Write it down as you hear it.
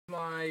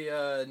my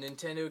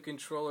Nintendo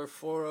controller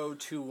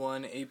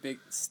 4021 8-bit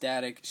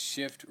static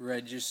shift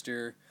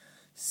register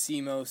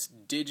CMOS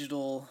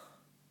digital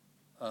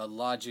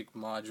logic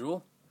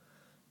module.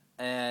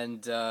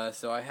 And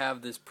so I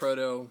have this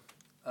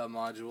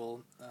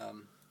Proto-modual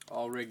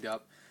all rigged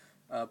up.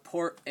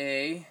 Port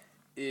A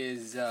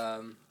is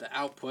the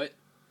output,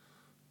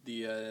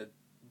 the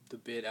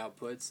bit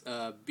outputs.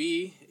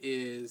 B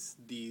is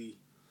the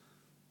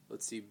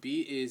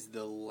B is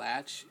the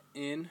latch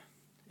in,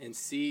 and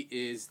C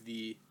is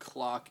the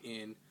clock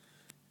in.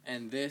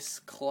 And this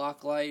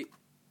clock light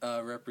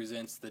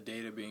represents the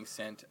data being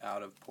sent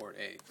out of port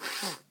A.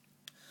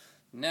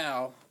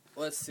 Now,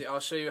 let's see. I'll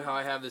show you how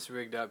I have this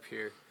rigged up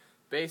here.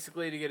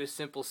 Basically, to get a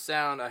simple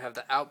sound, I have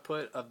the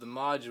output of the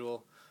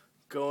module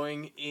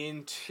going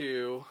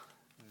into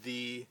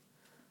the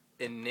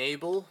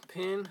enable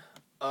pin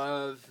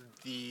of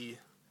the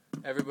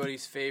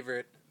everybody's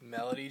favorite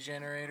melody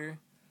generator,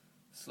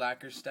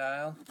 slacker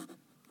style,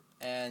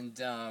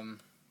 and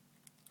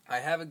I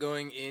have it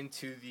going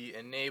into the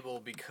enable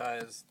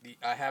because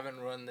I haven't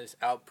run this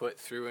output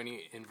through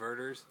any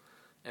inverters,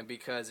 and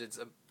because it's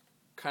a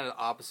kind of the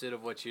opposite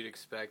of what you'd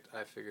expect,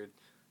 I figured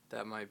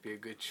that might be a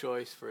good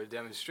choice for a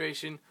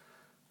demonstration.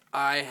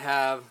 I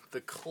have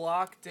the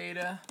clock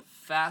data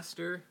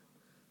faster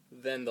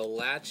than the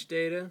latch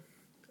data.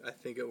 I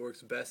think it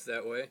works best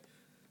that way.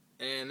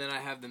 And then I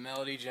have the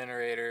melody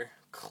generator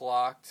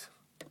clocked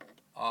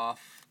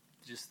off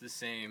just the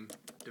same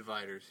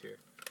dividers here.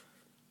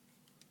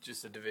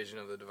 Just a division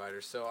of the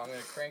dividers. So I'm going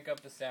to crank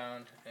up the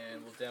sound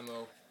and we'll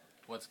demo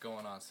what's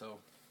going on. So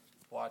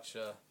watch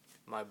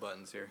my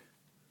buttons here.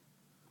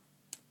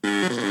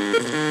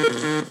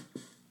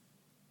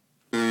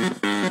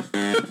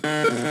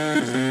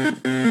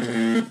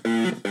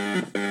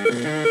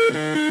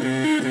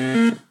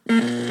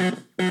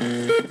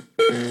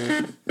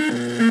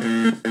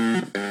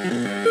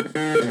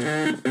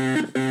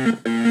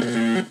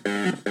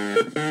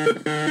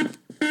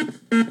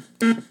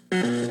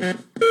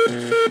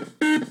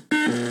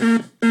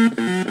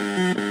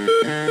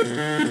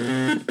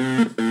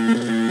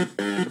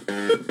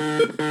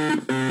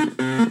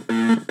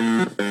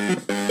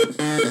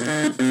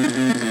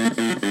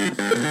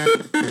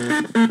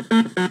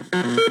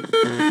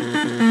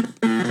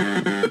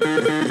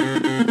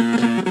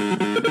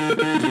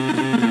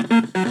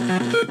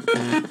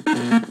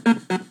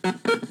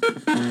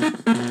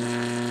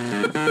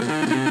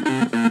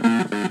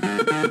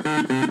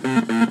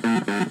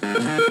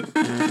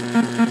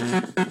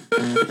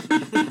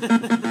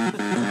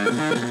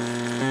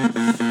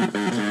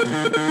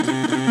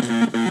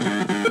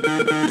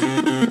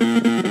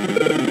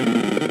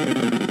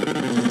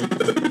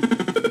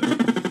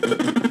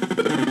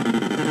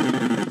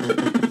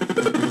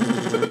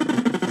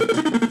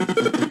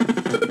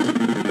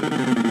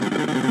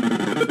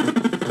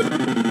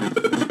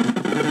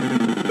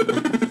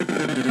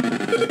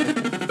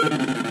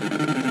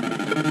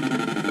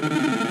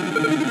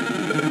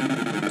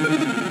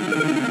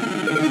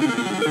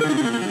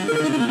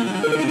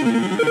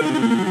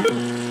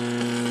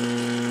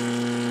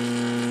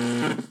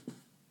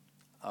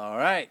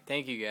 Alright,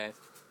 thank you guys.